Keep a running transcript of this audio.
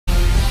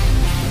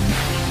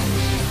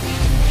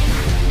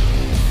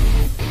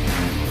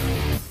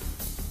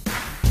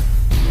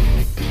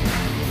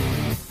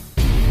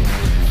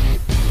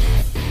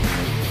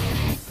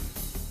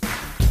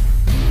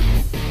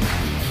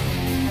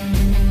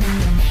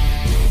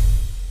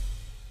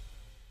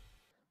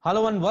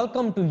Hello and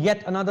welcome to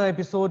yet another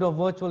episode of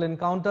Virtual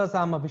Encounters.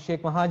 I'm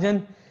Abhishek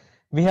Mahajan.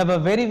 We have a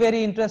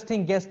very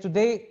interesting guest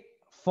today,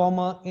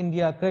 former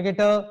India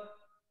cricketer,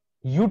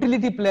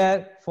 utility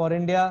player for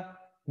India,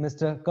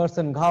 Mr.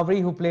 Karsan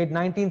Ghavri, who played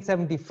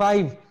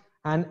 1975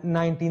 and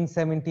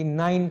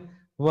 1979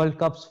 World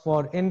Cups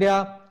for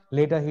India.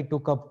 Later he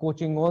took up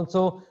coaching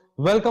also.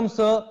 Welcome,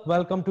 sir.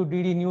 Welcome to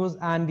DD News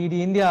and DD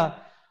India.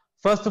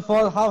 First of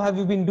all, how have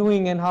you been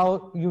doing and how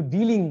are you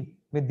dealing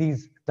with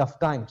these tough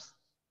times?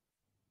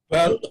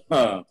 Well,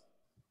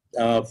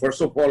 first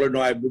of all,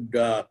 I would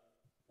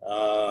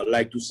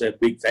like to say a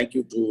big thank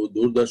you to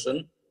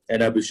Doordarshan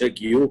and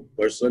Abhishek, you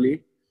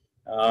personally.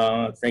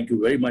 Thank you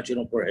very much,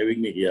 for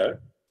having me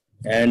here.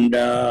 And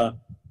I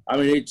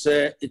mean,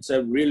 it's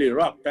a really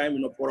rough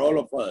time, for all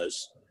of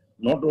us,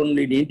 not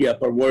only in India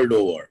but world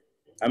over.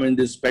 I mean,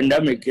 this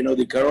pandemic,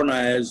 the corona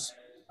has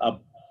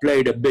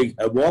played a big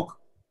havoc,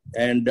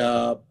 and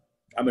I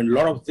mean, a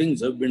lot of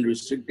things have been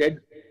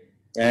restricted,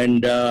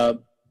 and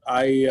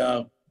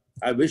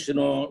I wish,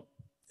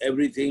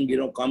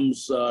 everything,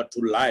 comes to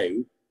life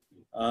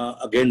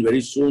again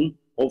very soon,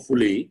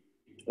 hopefully.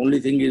 Only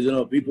thing is,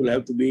 people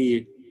have to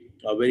be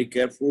very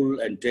careful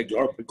and take a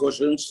lot of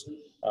precautions.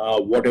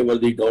 Whatever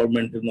the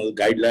government, the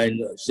guideline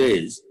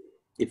says,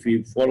 if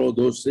we follow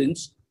those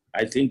things,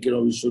 I think,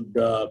 we should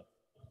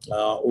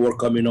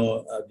overcome,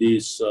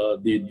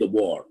 the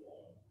war.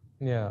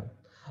 Yeah.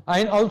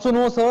 I also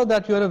know, sir,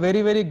 that you are a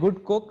very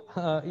good cook.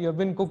 You have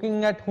been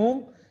cooking at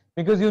home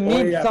because you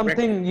need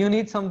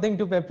something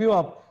to pep you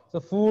up.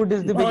 So food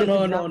is the biggest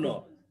example.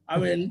 No. I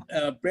mean,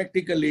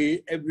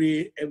 practically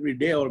every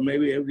day or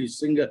maybe every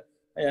single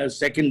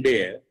second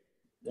day,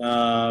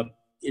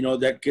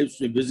 that keeps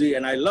me busy,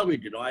 and I love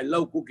it. I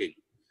love cooking,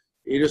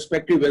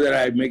 irrespective whether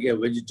I make a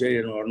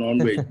vegetarian or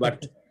non-veg.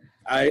 But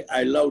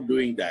I love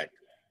doing that.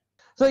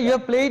 So you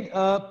have played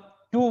 2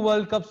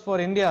 World Cups for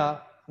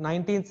India,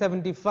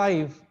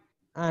 1975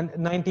 and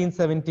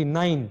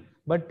 1979.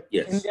 But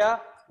Yes. India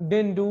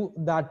didn't do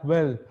that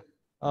well.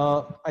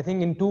 I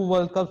think in 2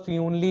 World Cups we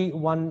only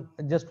won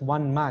just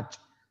one match.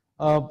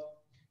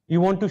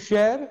 You want to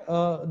share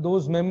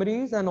those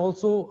memories, and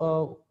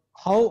also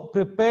how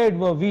prepared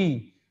were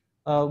we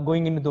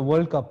going into the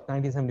World Cup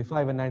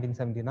 1975 and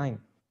 1979?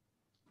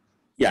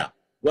 Yeah.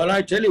 Well,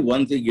 I tell you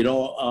one thing,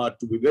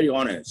 to be very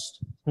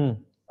honest,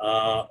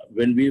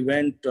 when we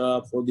went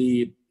for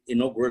the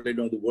inaugural,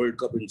 the World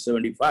Cup in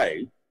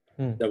 75,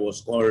 that was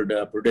called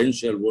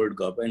Prudential World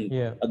Cup, and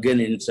again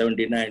in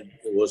 79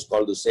 it was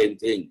called the same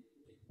thing.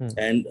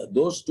 And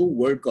those 2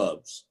 World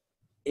Cups,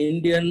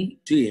 Indian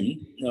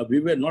team, we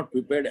were not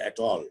prepared at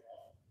all,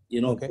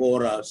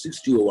 for a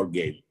 60-over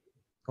game.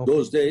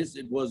 Those days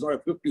it was not a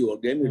 50-over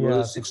game, it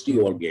was a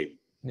 60-over game.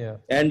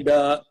 And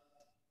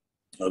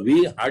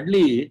we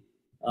hardly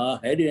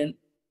had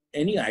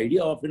any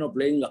idea of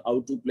playing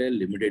how to play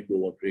limited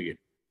over cricket.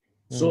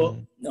 So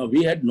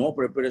we had no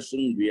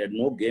preparation, we had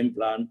no game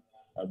plan,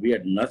 we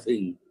had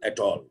nothing at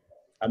all.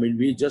 I mean,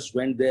 we just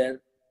went there,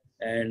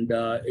 and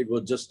it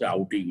was just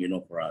outing,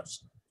 for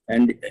us.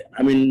 And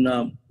I mean,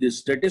 the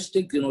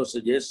statistic,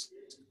 suggests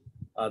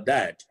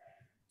that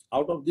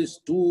out of these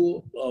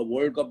 2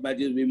 World Cup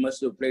matches, we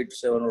must have played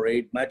 7 or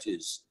 8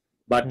 matches.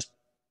 But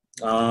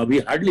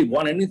we hardly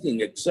won anything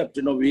except,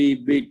 we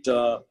beat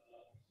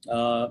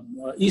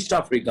East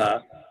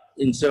Africa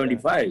in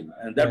 75,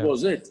 and that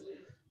was it.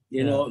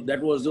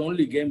 That was the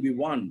only game we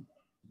won.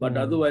 But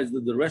otherwise,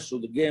 the rest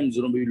of the games,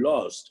 we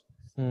lost.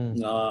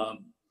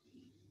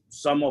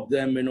 Some of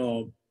them,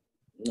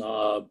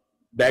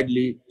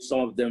 badly, some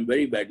of them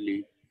very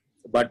badly.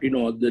 But,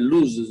 the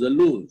lose is a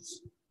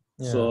lose.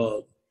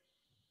 So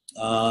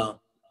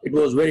it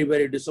was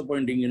very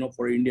disappointing,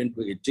 for Indian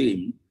cricket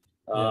team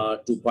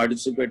to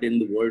participate in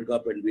the World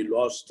Cup, and we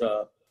lost,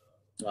 a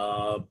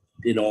lot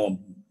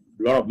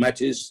of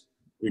matches.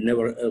 We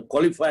never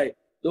qualified.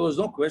 There was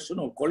no question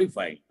of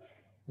qualifying.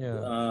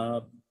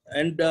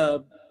 And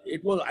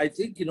it was, I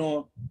think,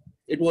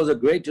 it was a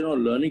great,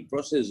 learning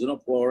process,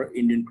 for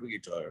Indian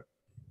cricketer.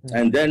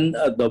 And then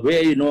the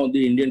way,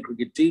 the Indian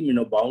cricket team,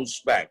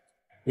 bounced back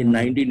in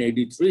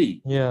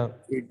 1983,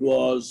 it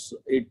was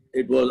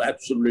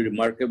absolutely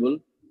remarkable,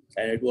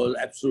 and it was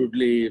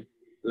absolutely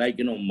like,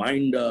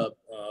 mind, it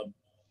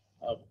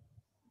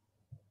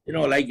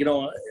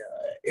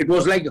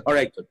was like a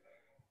hurricane.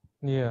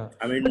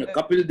 I mean,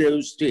 Kapil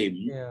Dev's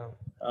team,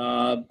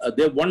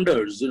 they're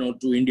wonders,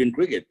 to Indian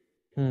cricket.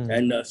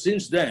 And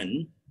since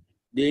then,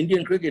 the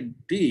Indian cricket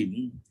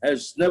team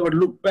has never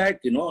looked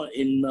back, in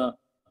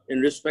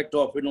respect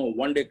of,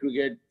 one-day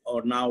cricket,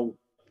 or now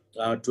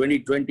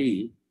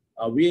 2020.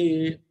 I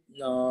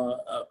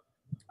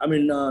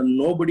mean,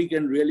 nobody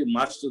can really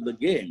master the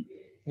game.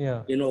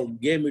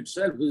 Game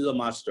itself is a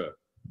master.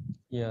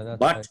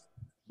 But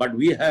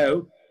we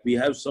have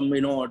some,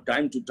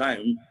 time to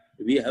time,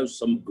 we have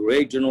some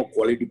great,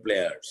 quality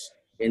players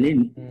in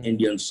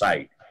Indian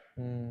side,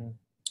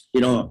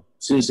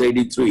 since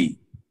 83.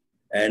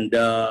 And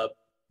no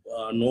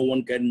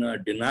one can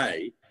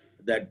deny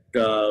that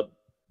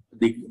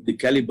the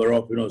caliber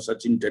of,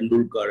 Sachin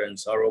Tendulkar and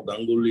Saurav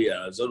Ganguly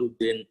and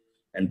Azharuddin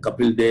and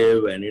Kapil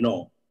Dev and,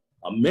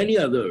 many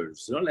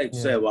others, like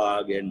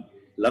Sehwag and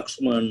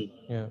Lakshman.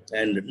 Yeah.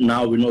 And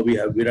now, we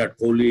have Virat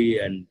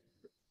Kohli and,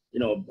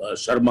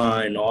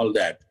 Sharma and all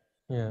that.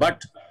 Yeah.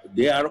 But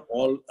they are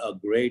all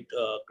great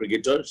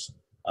cricketers,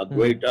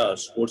 great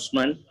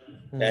sportsmen,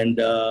 and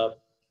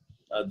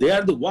they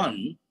are the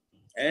one.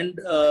 And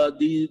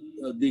the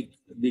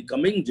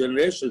coming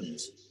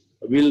generations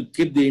will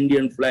keep the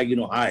Indian flag,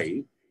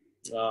 high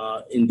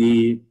in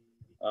the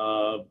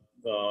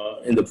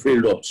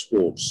field of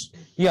sports.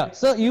 Yeah.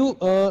 So you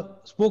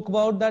spoke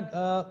about that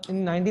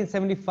in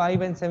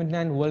 1975 and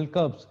 79 World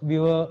Cups, we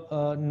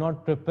were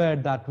not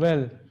prepared that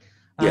well.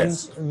 And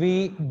Yes.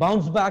 we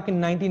bounced back in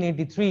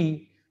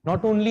 1983,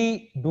 not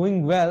only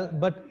doing well,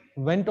 but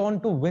went on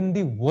to win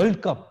the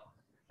World Cup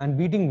and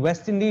beating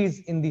West Indies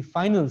in the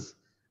finals.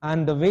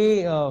 And the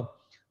way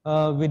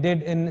we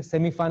did in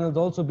semi-finals,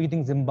 also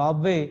beating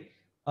Zimbabwe,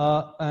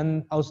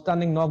 an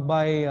outstanding knock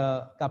by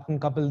Captain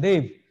Kapil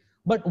Dev.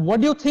 But what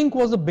do you think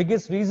was the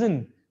biggest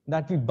reason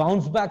that we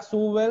bounced back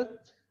so well?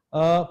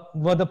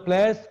 Were the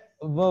players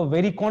were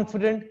very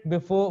confident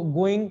before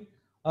going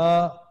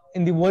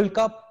in the World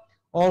Cup?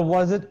 Or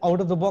was it out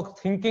of the box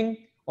thinking?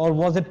 Or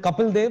was it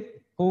Kapil Dev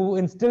who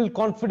instilled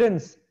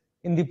confidence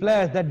in the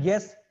players that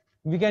yes,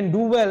 we can do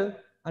well,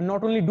 and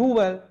not only do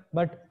well,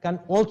 but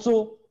can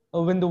also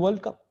win the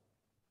World Cup?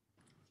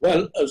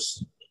 Well,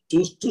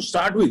 to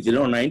start with,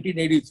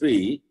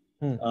 1983,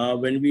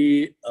 when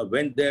we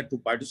went there to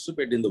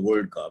participate in the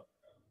World Cup,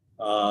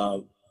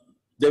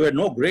 there were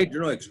no great,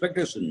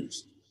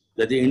 expectations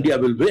that the India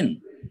will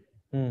win.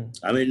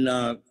 I mean,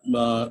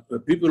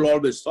 people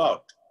always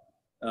thought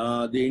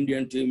the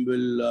Indian team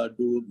will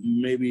do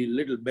maybe a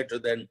little better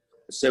than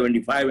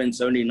 75 and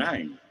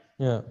 79.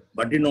 Yeah.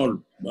 But,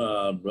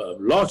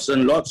 lots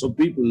and lots of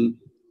people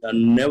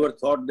never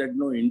thought that,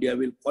 India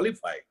will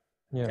qualify.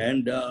 Yeah.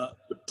 And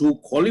to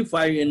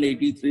qualify in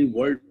 83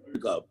 World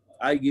Cup,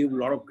 I give a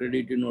lot of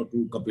credit,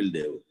 to Kapil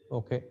Dev,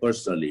 Okay.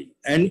 personally,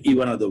 and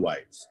even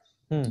otherwise.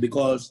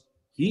 Because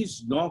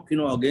he's knock,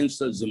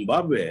 against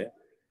Zimbabwe,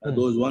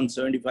 those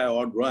 175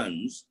 odd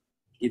runs,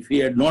 if he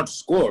had not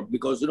scored,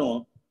 because,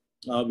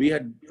 we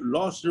had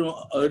lost,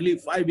 early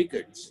 5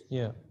 wickets.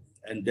 Yeah.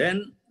 And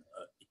then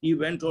he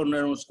went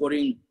on,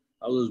 scoring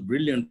those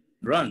brilliant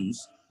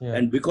runs. Yeah.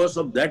 And because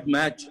of that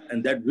match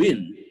and that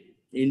win,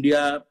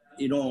 India,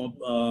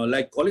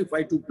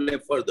 qualified to play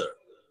further.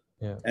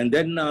 Yeah. And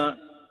then,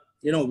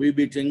 we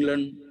beat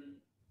England.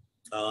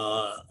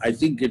 I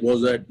think it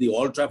was at the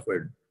Old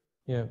Trafford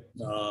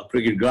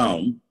cricket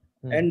ground.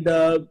 And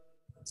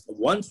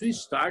once we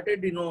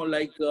started,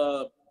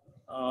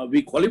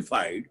 we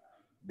qualified,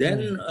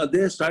 then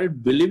they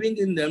started believing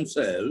in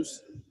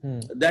themselves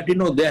that,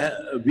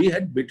 we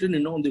had beaten,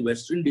 the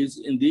West Indies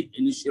in the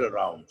initial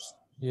rounds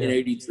in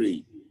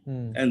 83.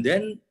 And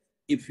then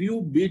if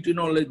you beat,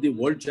 the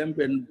world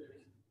champion,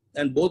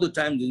 and both the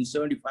times in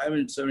 75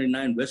 and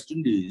 79, West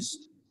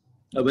Indies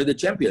were the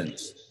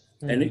champions.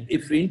 And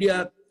if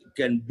India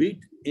can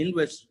beat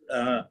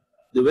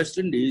the West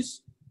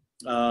Indies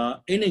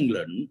in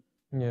England,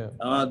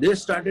 they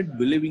started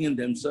believing in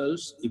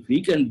themselves. If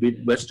we can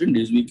beat West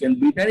Indies, we can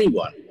beat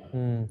anyone.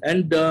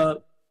 And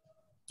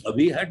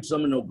we had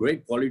some,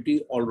 great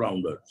quality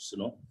all-rounders.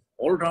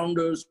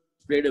 All-rounders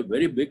played a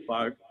very big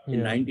part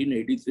in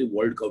 1983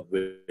 World Cup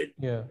win.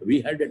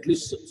 We had at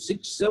least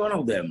 6-7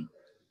 of them.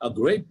 A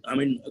great,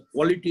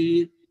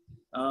 quality,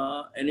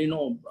 and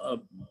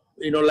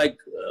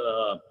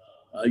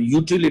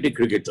utility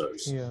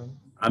cricketers.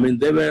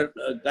 They were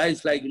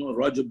guys like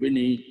Roger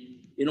Binney,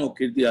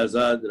 Kirti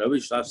Azad, Ravi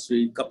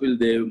Shastri, Kapil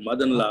Dev,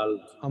 Madan Lal,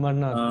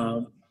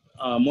 Amarnath,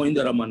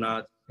 Mohinder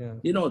Amarnath.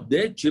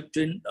 They chipped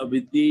in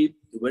with the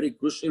very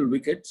crucial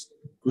wickets,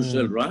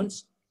 crucial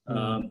runs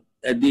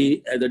at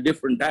the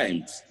different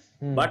times.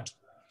 But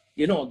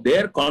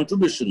their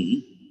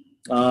contribution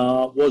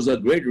was a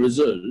great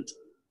result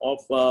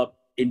of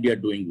India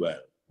doing well.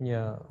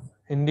 Yeah,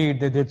 indeed,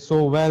 they did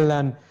so well,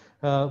 and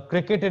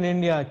cricket in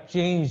India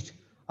changed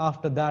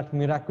after that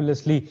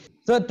miraculously.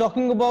 So,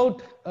 talking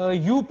about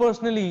you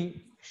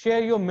personally,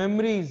 share your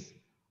memories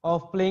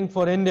of playing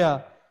for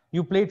India.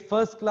 You played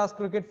first-class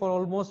cricket for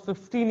almost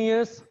 15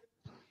 years,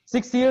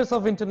 6 years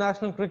of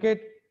international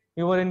cricket.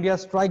 You were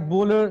India's strike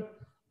bowler.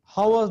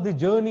 How was the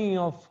journey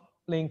of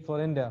playing for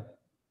India?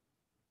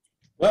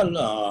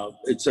 Well,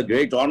 it's a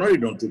great honor,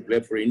 to play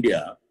for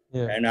India.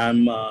 And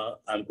I'm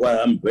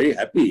very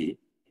happy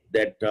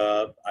that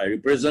I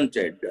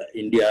represented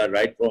India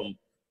right from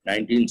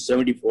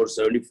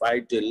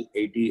 1974-75 till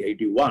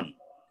 80-81.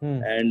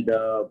 And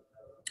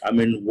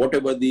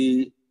whatever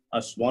the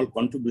small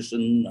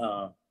contribution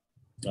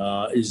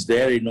is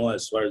there,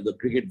 as far as the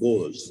cricket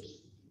goes.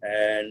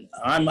 And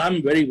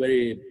I'm very,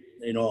 very,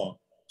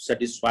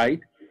 satisfied.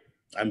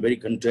 I'm very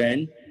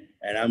content,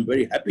 and I'm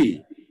very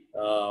happy.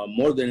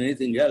 More than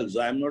anything else,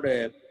 I'm not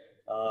a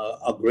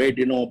great,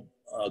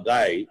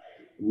 guy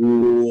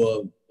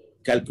who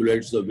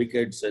calculates the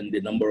wickets and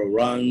the number of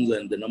runs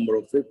and the number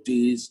of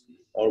 50s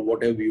or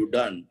whatever you've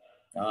done.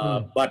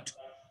 But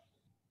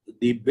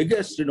the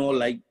biggest,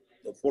 like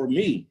for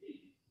me,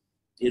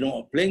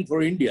 playing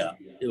for India,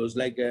 it was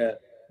like,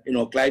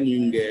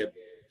 climbing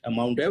a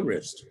Mount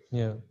Everest.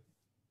 Yeah.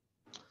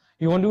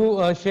 You want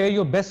to share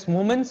your best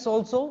moments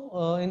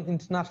also in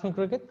international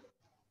cricket?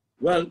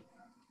 Well,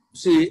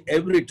 see,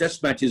 every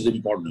test match is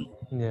important.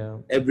 Yeah.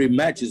 Every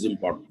match is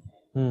important.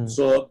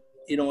 So,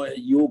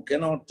 you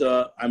cannot,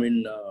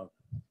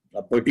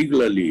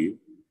 particularly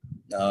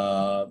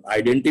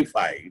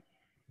identify,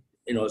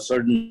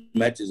 certain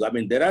matches. I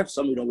mean, there are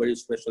some, very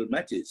special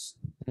matches.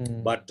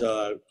 But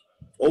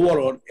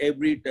overall,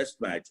 every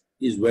test match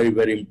is very,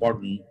 very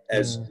important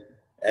as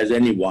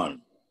any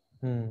one.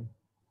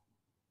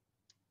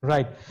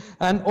 Right.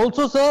 And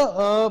also,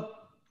 sir,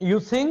 you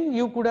think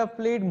you could have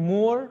played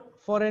more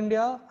for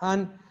India,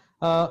 and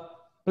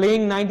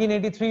playing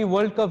 1983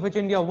 World Cup, which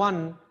India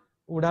won,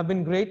 would have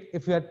been great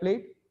if you had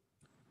played?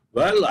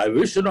 Well, I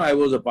wish, I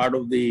was a part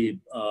of the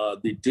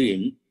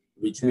team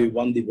which we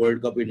won the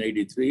World Cup in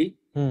 '83.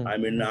 I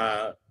mean,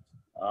 I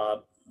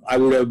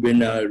would have been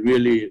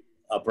really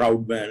a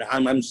proud man.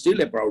 I'm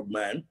still a proud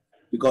man,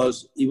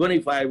 because even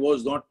if I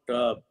was not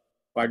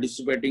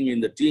participating in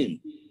the team,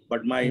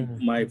 but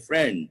my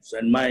friends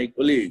and my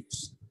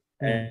colleagues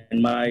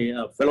and my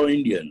fellow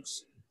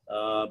Indians,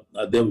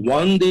 they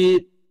won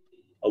the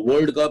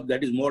World Cup.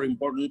 That is more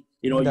important.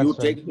 You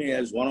take me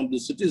as one of the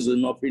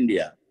citizens of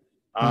India.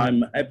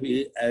 I'm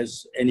happy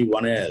as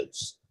anyone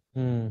else.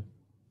 And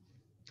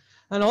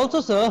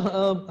also,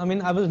 sir, I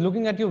mean, I was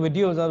looking at your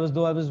videos,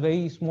 though I was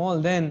very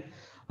small then.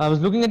 I was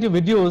looking at your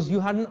videos.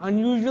 You had an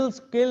unusual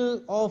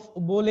skill of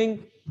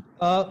bowling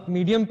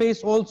medium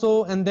pace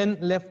also, and then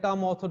left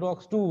arm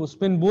orthodox too,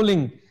 spin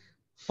bowling,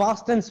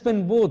 fast and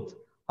spin both.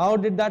 How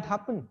did that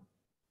happen?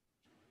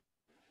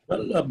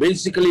 Well,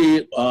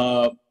 basically,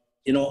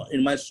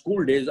 in my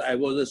school days, I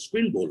was a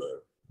spin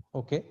bowler.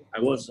 Okay. I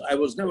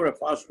was never a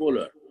fast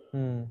bowler.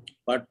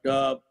 But,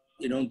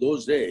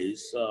 those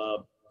days,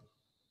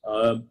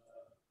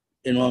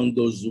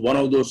 one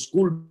of those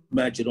school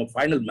match,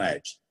 final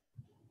match,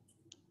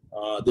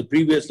 the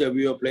previous day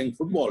we were playing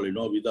football,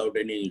 without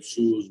any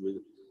shoes,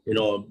 with,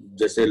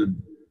 जैसे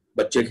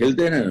बच्चे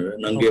खेलते हैं ना,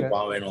 नंगे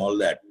पाँव and all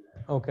that.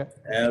 Okay.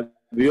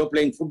 We were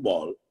playing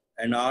football,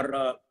 and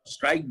our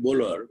strike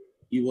bowler,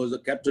 he was a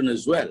captain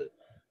as well.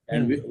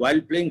 And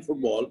while playing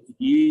football,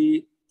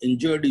 he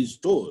injured his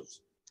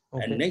toes.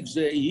 Okay. And next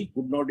day, he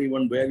could not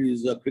even wear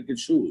his cricket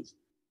shoes.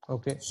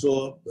 Okay.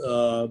 So,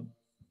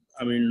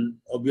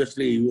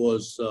 obviously,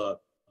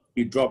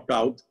 he dropped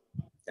out.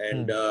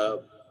 And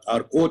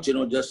our coach,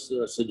 just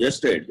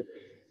suggested,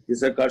 he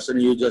said, Karsan,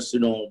 you just,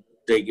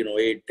 take,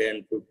 8,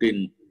 10,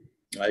 15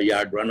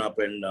 yard run up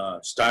and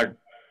start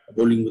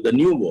bowling with a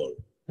new ball,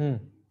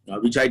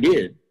 which I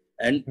did.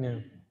 And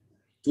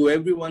to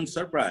everyone's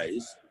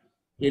surprise,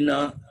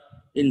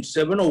 in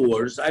 7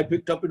 overs, I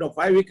picked up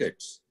 5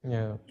 wickets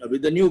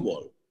with the new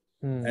ball.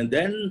 And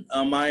then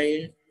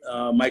my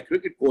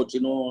cricket coach,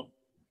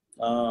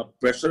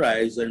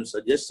 pressurized and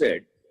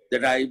suggested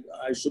that I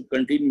should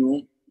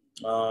continue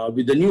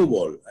with the new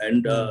ball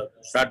and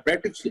start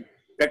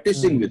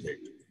practicing with it.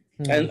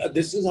 And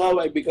this is how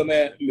I become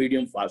a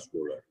medium fast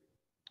bowler.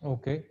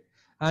 Okay.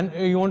 And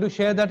you want to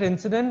share that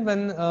incident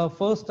when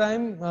first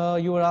time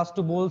you were asked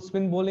to bowl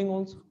spin bowling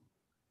also?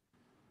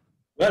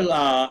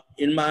 Well,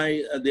 in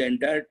the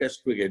entire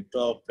test cricket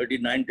of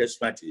 39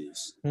 test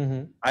matches,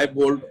 I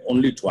bowled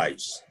only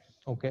twice.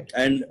 Okay.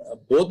 And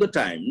both the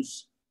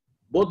times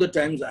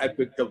I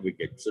picked up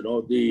wickets.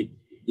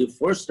 The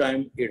first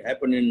time it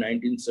happened in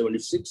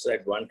 1976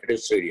 at Wankhede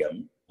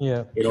Stadium,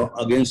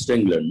 against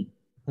England.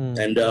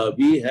 And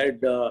we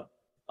had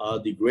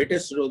the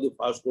greatest of the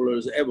fast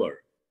bowlers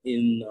ever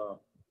in,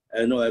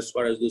 as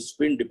far as the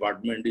spin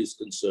department is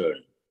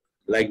concerned.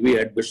 Like we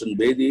had Bishan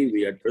Bedi,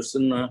 we had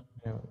Prasanna,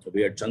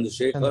 we had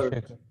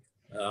Chandrasekhar,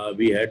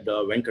 we had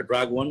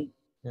Venkatraghavan.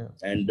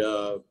 And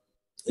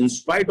in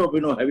spite of,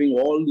 having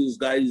all these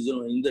guys,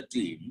 in the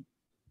team,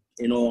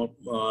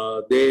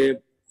 they,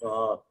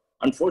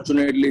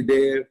 unfortunately,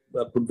 they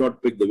could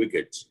not pick the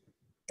wickets.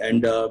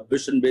 And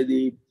Bishan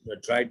Bedi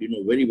tried,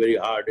 very, very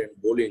hard and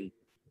bowling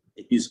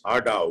his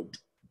heart out.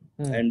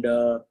 And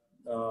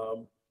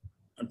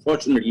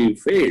unfortunately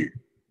failed.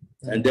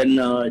 And then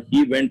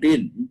he went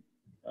in.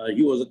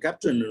 He was a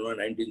captain in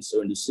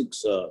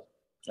 1976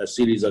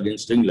 series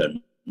against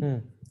England.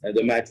 And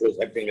the match was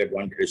happening at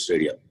Wankhede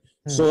Stadium.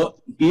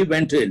 So he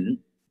went in,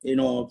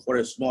 for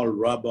a small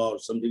rub or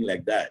something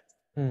like that.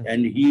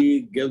 And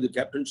he gave the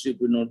captainship,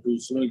 to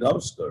Sunil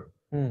Gavaskar.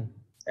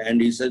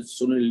 And he said,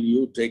 Sunil,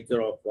 you take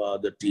care of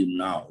the team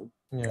now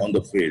on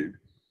the field.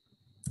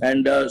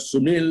 And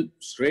Sunil,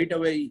 straight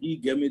away, he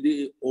gave me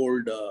the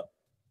old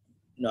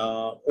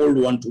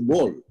one to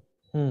bowl.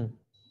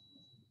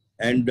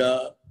 And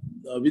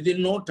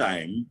within no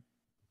time,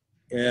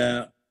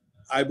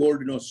 I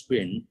bowled,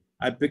 spin.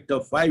 I picked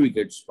up 5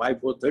 wickets,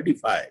 5 for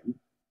 35.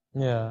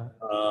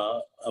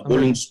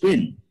 Bowling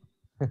spin.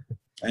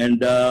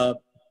 And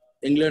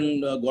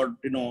England got,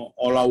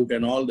 all out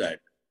and all that.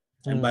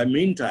 And by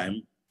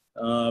meantime,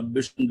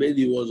 Bishan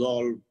Bedi was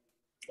all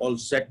all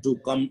set to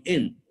come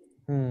in.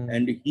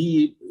 And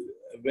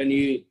when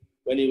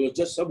he was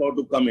just about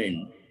to come in,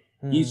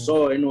 he saw,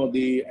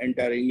 the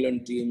entire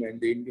England team and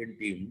the Indian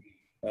team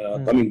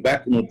coming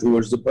back,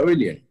 towards the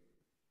pavilion.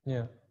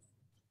 Yeah.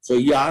 So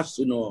he asked,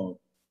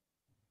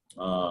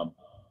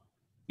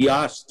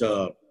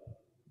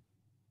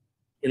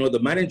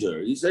 the manager.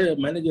 He said,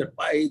 "Manager,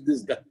 why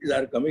these guys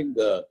are coming,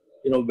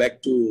 back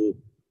to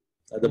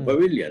the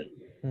pavilion?"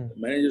 The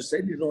manager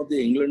said, "The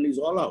England is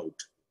all out."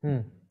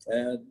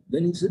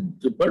 Then he said,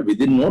 "But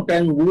within no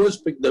time, who has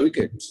picked the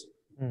wickets?"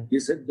 He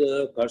said,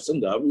 "Karsan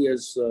Ghavri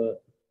has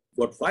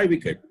got 5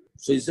 wickets."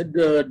 So he said,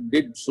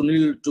 "Did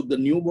Sunil took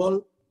the new ball?"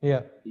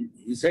 Yeah.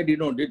 He said,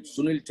 "Did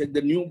Sunil take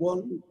the new ball?"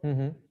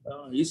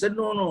 He said,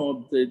 "No,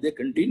 they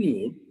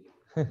continued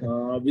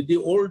with the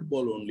old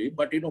ball only.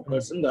 But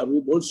Karsan Ghavri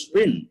ball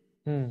spin,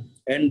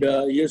 and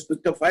he has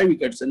picked up 5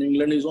 wickets, and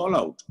England is all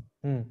out."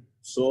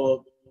 So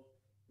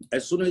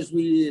as soon as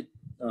we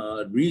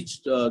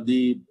reached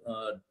the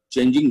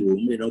changing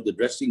room, the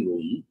dressing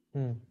room,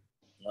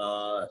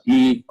 he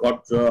got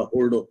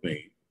hold of me.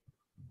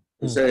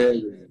 He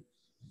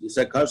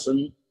said, "Karsan,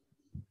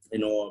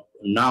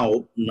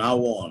 now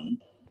on,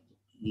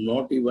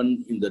 not even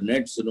in the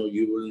nets,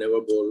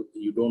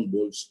 you don't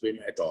bowl spin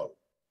at all."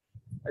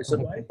 I said,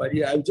 "Why, Paji?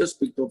 I've just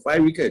picked up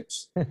 5 wickets."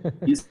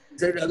 He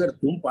said, "अगर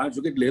तुम 5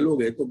 wicket ले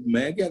लोगे, तो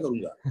मैं क्या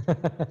करूँगा?"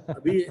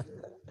 अभी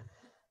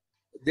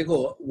देखो,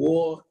 वो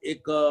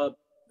एक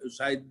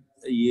शायद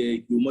ये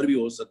humor भी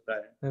हो सकता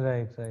है.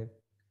 Right.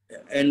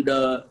 And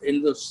in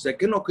the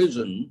second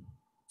occasion,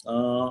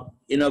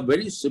 in a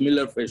very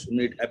similar fashion,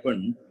 it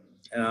happened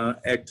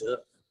at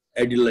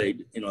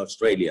Adelaide in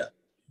Australia.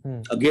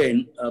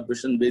 Again,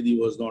 Bishan Bedi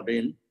was not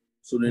in.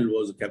 Sunil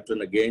was the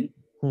captain again.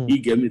 He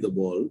gave me the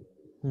ball,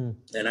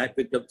 and I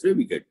picked up 3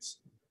 wickets.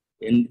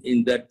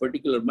 In that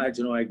particular match,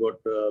 I got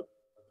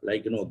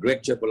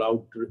Greg Chappell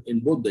out in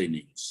both the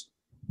innings.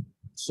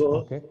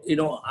 So,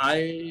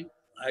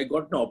 I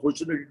got an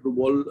opportunity to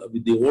bowl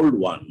with the old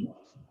one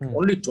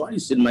only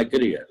twice in my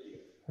career.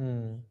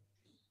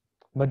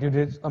 But you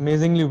did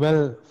amazingly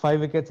well. 5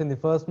 wickets in the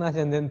first match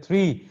and then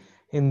 3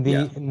 in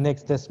the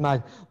next test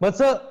match. But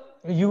sir,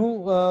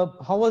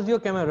 how was your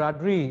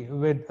camaraderie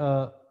with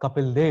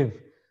Kapil Dev?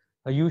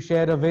 You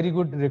share a very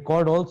good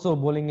record also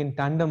bowling in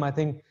tandem. I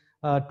think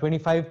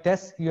 25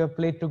 tests you have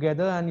played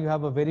together, and you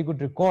have a very good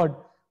record.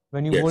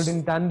 When you bowled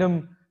in tandem,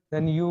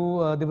 then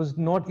there was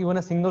not even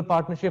a single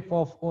partnership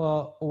of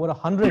over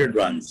 100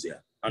 runs.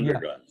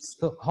 100 runs.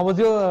 So how was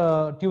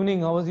your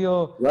tuning? How was your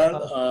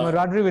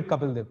camaraderie with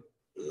Kapil Dev?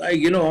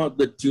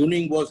 The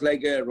tuning was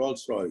like a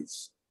Rolls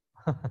Royce,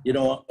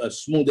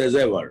 smooth as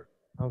ever.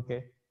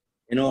 Okay.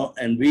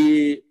 And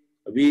we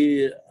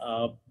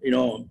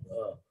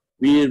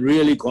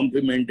really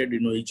complimented,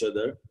 each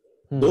other.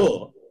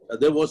 Though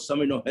there was some,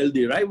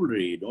 healthy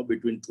rivalry,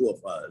 between two of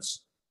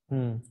us.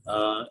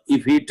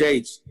 If he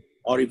takes,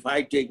 or if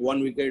I take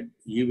 1 wicket,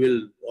 he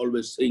will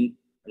always think,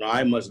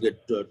 I must get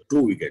 2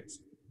 wickets.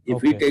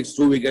 If he takes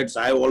 2 wickets,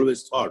 I always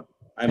thought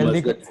I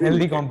must get 3 healthy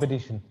wickets.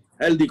 competition.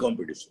 Healthy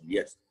competition,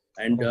 yes.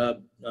 And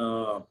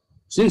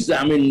since,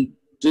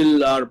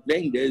 till our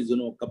playing days,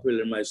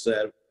 Kapil and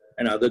myself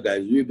and other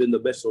guys, we've been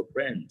the best of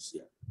friends.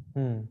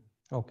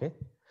 Okay.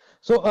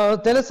 So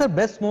tell us the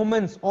best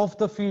moments off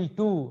the field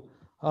too.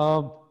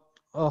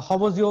 How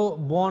was your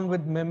bond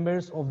with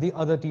members of the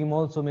other team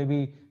also, maybe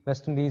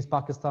West Indies,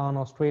 Pakistan,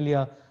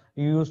 Australia?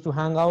 You used to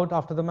hang out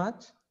after the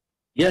match?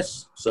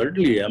 Yes,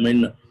 certainly.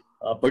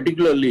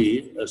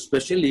 Particularly,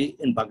 especially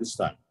in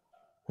Pakistan.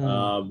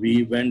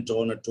 We went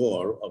on a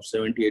tour of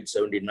 78,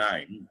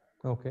 79.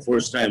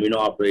 First time,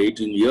 after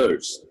 18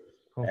 years.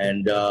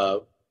 And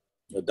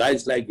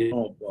guys like,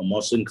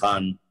 Mohsin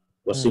Khan,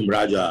 Wasim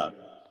Raja,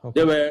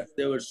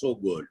 they were so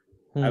good.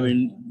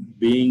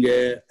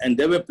 And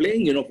they were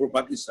playing, for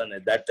Pakistan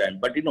at that time.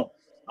 But,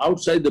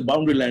 outside the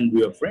boundary line,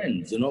 we were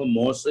friends.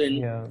 Mohsin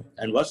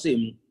and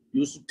Wasim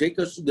used to take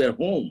us to their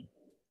home,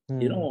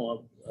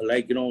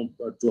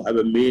 to have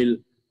a meal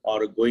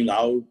or going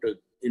out.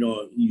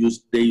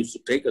 They used to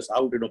take us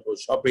out, for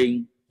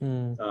shopping.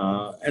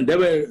 And they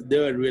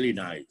were really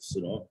nice,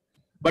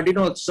 But,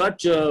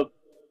 such a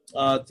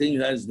thing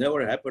has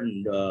never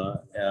happened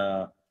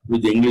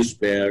with the English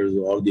players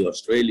or the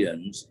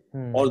Australians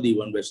or the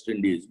even West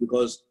Indies,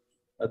 because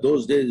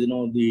those days,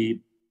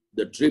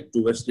 the trip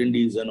to West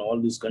Indies and all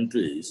these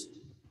countries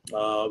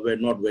were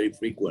not very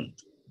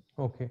frequent.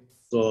 Okay.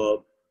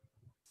 So,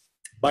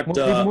 but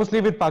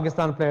mostly with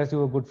Pakistan players, you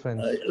were good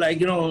friends.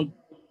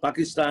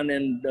 Pakistan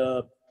and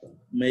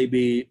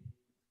maybe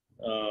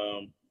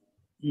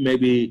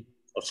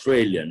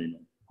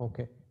Australian,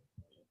 Okay.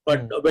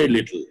 But very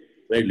little.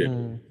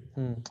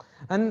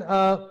 And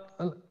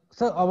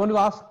sir, I want to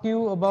ask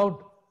you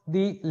about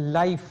the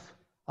life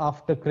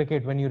after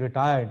cricket when you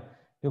retired.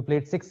 You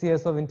played 6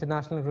 years of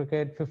international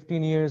cricket,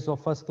 15 years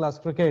of first-class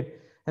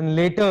cricket, and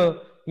later,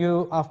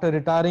 after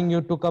retiring,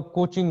 you took up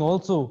coaching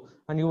also,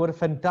 and you were a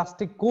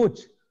fantastic coach.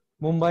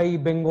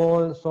 Mumbai,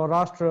 Bengal,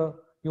 Saurashtra.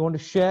 You want to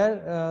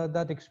share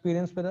that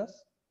experience with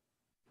us?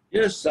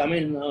 Yes,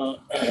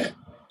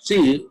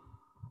 See,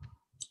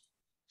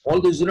 all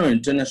these,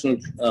 international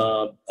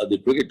the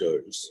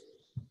cricketers,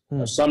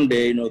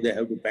 someday, they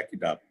have to pack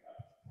it up.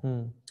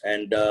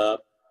 And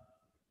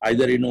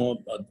either,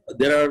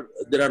 there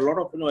are a lot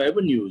of,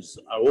 avenues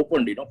are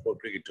opened, for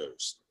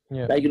cricketers.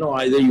 Yeah. Like,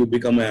 either you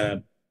become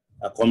a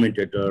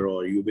commentator,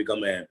 or you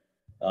become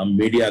a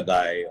media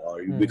guy,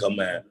 or you become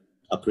a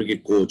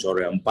cricket coach, or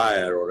an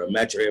umpire, or a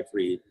match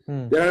referee.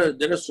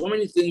 There are so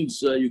many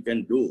things you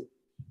can do.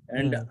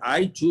 And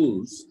I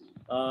choose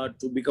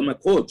to become a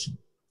coach.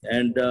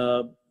 And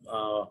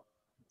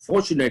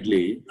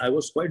fortunately, I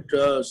was quite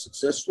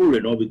successful,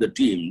 with the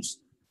teams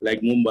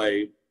like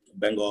Mumbai,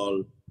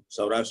 Bengal,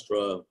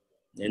 Saurashtra,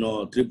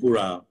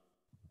 Tripura.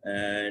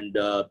 And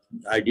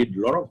I did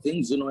a lot of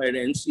things, at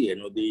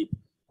NCA, the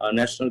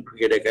National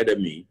Cricket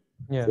Academy,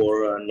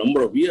 for a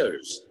number of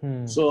years.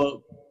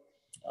 So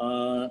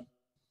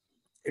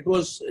it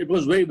was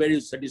very, very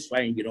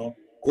satisfying,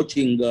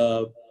 coaching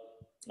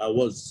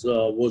was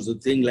the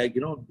thing, like,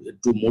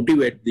 to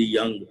motivate the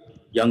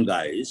young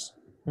guys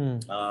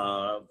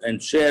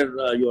and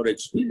share your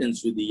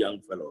experience with the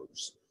young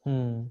fellows.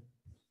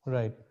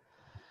 Right.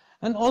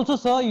 And also,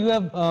 sir, you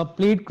have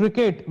played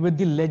cricket with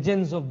the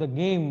legends of the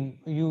game.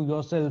 You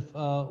yourself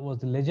was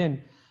the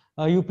legend.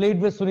 You played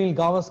with Sunil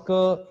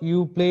Gavaskar,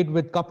 you played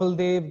with Kapil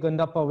Dev,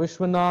 Gandappa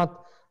Vishwanath,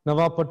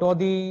 Nawab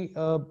Patodi,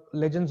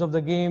 legends of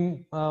the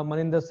game,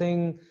 Maninder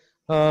Singh,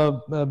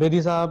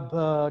 Bedi Sahab,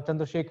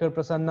 Chandrasekhar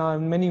Prasanna,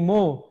 and many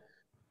more.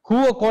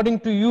 Who, according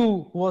to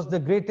you, was the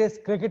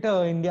greatest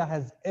cricketer India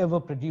has ever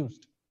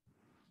produced?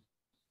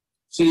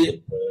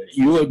 See,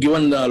 you have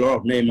given a lot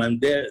of names,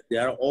 and they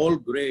are all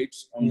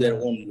greats on their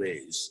own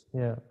ways.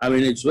 Yeah. I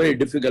mean, it's very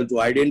difficult to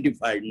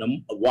identify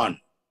one.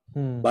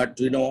 But,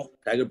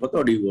 Tiger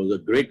Patodi was a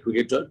great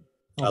cricketer,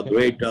 a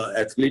great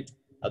athlete,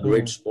 a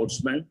great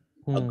sportsman,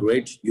 a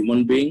great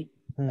human being.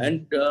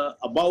 And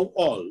above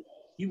all,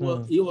 he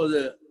was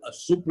a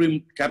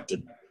supreme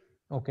captain.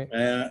 Okay.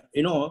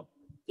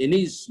 In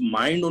his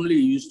mind only,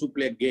 he used to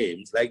play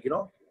games, like,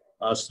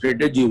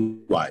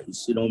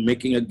 strategy-wise,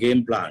 making a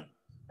game plan.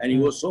 And he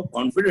was so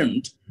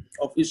confident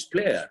of his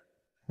player.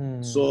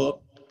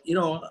 So,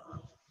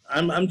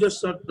 I'm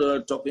just not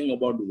talking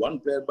about one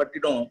player, but,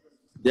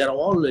 they are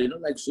all,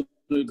 like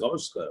Sunil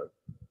Gavaskar,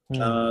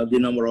 the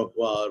number of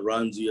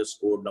runs he has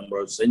scored, number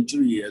of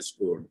centuries he has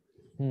scored.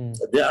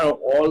 They are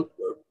all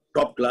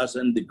top class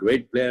and the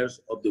great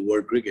players of the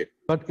world cricket.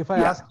 But if I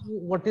ask you,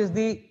 what is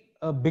the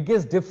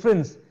biggest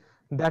difference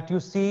that you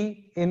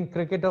see in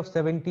cricket of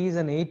 70s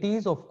and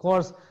 80s? Of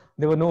course,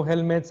 there were no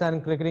helmets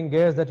and cricketing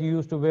gears that you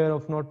used to wear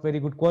of not very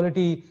good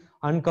quality,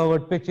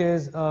 uncovered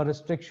pitches,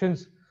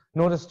 restrictions,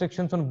 no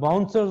restrictions on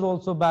bouncers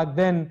also back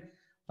then.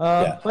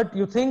 But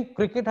you think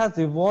cricket has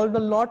evolved a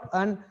lot,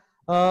 and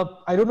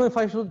I don't know if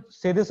I should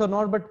say this or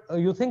not, but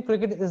you think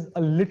cricket is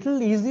a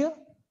little easier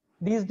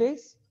these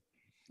days?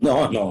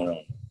 No.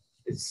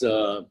 It's,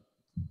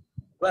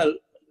 well,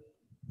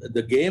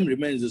 the game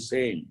remains the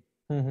same.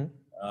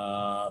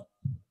 But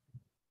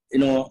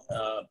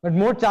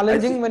more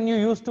challenging when you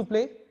used to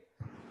play?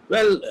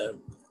 Well,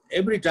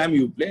 every time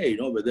you play,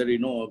 whether,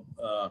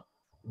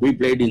 we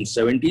played in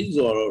 70s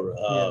or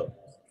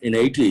in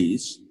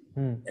 80s,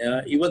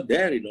 even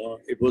there,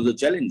 it was a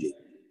challenging.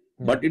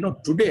 But,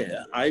 today,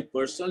 I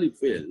personally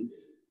feel,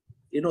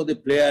 the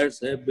players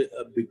have,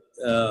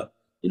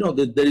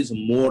 that there is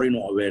more,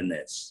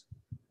 awareness.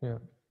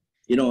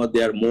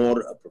 They are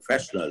more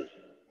professional.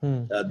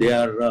 They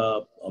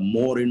are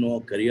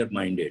more,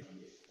 career-minded.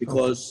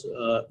 Because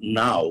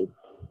now,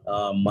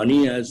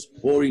 money is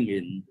pouring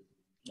in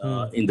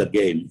the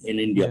game, in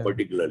India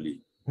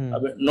particularly. I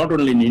mean, not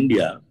only in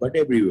India, but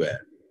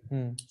everywhere.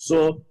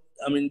 So,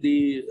 I mean,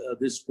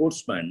 the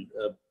sportsmen,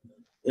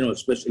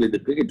 especially the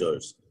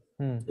cricketers,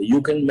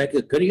 you can make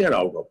a career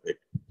out of it.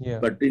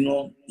 But,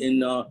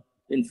 in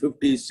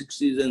 50s,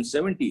 60s, and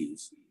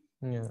 70s,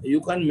 you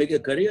can't make a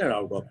career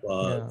out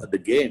of the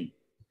game.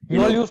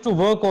 You all used to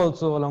work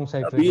also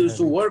alongside cricket. We used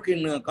to work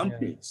in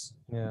companies.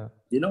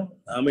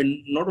 I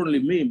mean, not only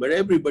me, but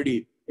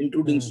everybody,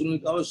 including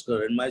Sunil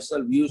Gavaskar and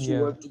myself, we used to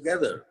work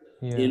together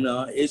in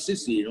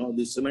ACC,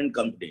 the cement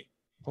company.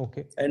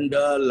 Okay. And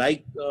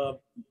like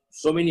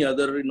so many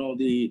other,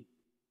 the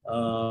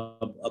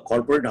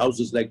corporate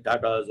houses like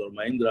Tata's or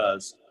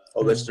Mahindra's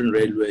or Western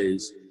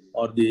Railways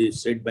or the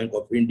State Bank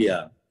of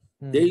India,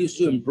 they used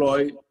to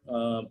employ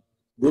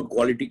good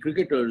quality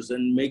cricketers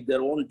and make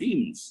their own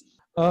teams.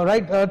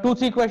 Right.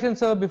 2-3 questions,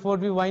 sir, before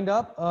we wind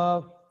up.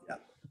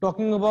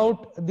 Talking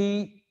about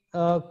the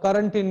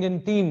current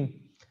Indian team,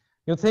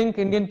 you think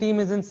Indian team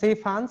is in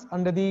safe hands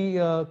under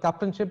the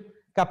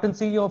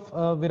captaincy of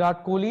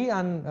Virat Kohli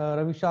and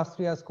Ravi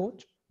Shastri as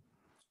coach?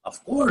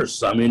 Of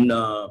course. I mean,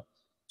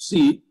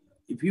 see,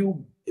 if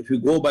you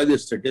go by the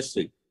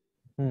statistic,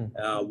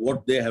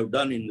 what they have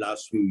done in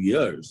last few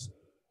years,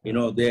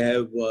 they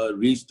have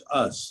reached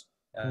us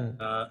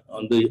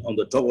on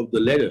the top of the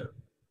ladder,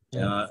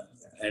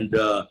 and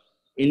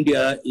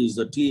India is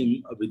the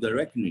team with the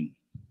reckoning.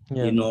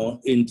 In all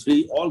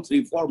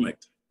three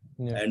formats.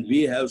 And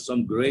we have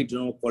some great,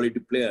 quality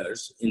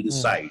players in the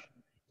side.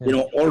 you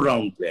know,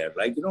 all-round player.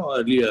 Like, you know,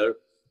 earlier,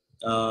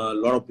 a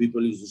lot of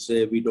people used to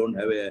say we don't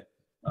have a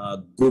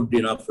good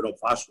enough, you know,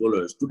 fast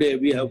bowlers. Today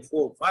we have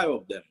 4 or 5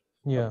 of them,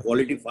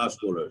 quality fast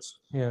bowlers.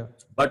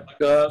 But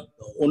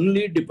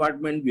only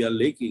department we are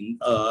lacking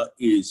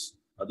is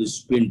the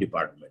spin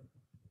department.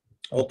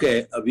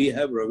 Okay, we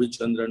have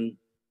Ravichandran,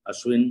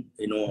 Ashwin,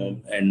 you know,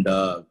 and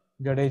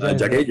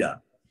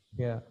Jadeja.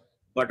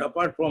 But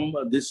apart from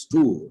these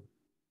two,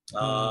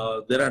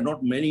 there are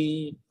not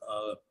many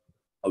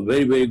a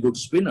very, very good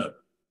spinner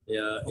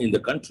in the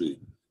country.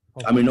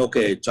 I mean,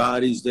 okay,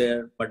 Chahar is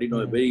there, but, you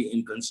know, very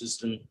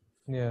inconsistent.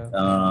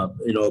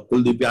 You know,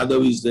 Kuldeep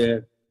Yadav is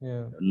there,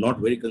 not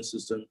very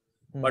consistent.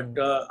 But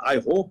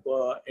I hope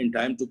in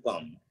time to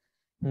come,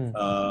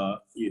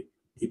 if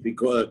we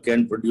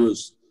can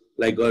produce,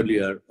 like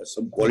earlier,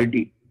 some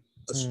quality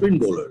spin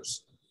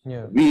bowlers,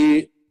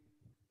 we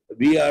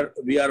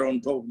are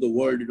on top of the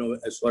world, you know,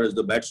 as far as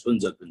the batsmen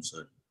are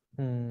concerned.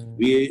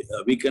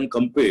 We can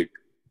compete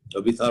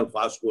with our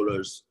fast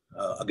bowlers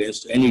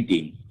against any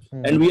team.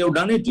 And we have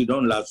done it, you know,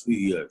 in the last few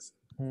years.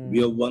 We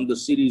have won the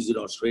series in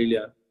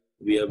Australia.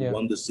 We have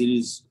won the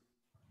series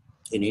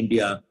in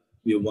India.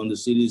 We have won the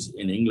series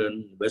in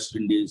England, West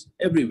Indies,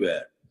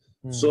 everywhere.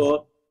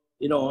 So,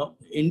 you know,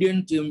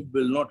 Indian team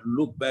will not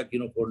look back, you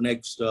know, for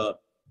next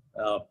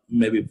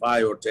maybe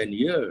 5 or 10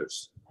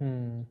 years.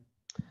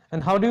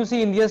 And how do you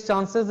see India's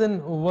chances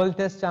in World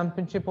Test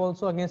Championship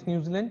also against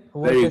New Zealand?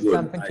 Very Test good.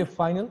 Championship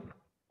final?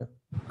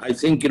 I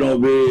think, you know,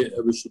 we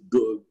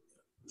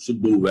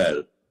should do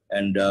well.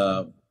 And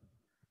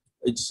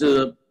it's,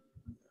 you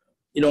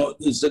know,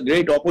 it's a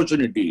great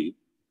opportunity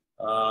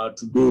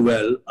to do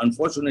well.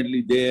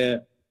 Unfortunately,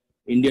 the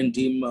Indian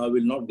team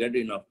will not get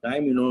enough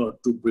time, you know,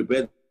 to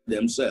prepare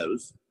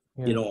themselves,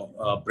 you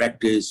know,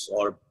 practice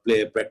or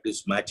play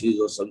practice matches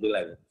or something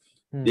like that.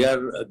 They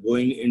are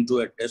going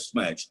into a test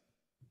match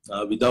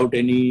without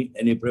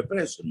any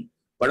preparation.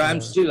 But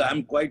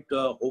I'm quite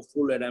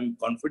hopeful and I'm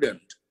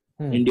confident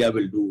India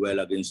will do well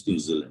against New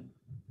Zealand.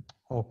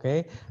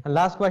 Okay. And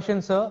last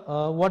question, sir.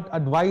 What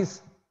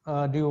advice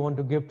do you want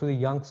to give to the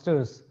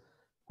youngsters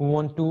who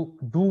want to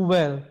do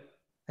well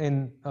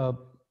in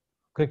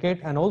cricket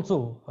and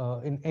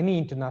also in any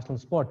international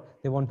sport?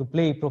 They want to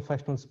play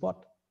professional sport.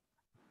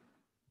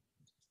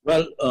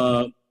 Well,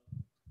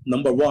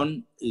 number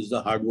one is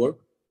the hard work.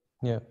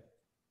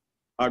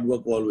 Hard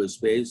work always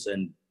pays.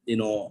 And, you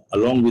know,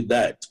 along with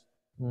that,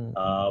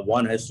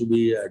 one has to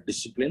be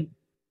disciplined.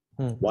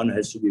 One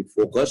has to be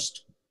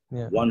focused.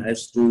 One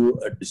has to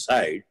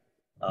decide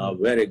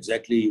where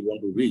exactly you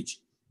want to reach.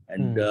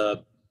 And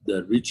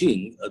the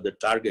reaching the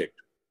target,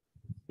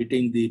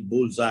 hitting the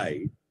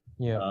bullseye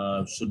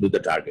should be the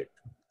target.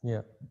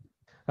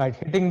 Right.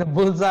 Hitting the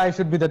bullseye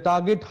should be the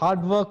target.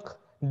 Hard work,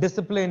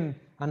 discipline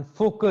and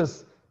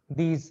focus.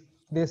 These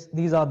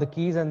are the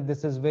keys, and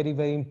this is very,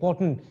 very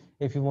important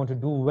if you want to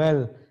do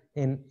well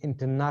in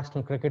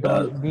international cricket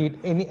or be it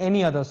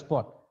any other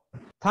sport.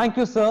 Thank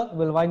you, sir.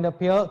 We'll wind up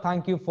here.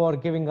 Thank you for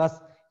giving us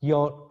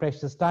your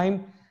precious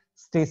time.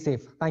 Stay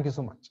safe. Thank you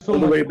so much. All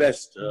the very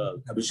best,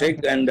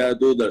 Abhishek and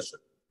Doordarshan.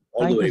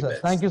 All the very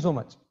best. Thank you so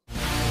much.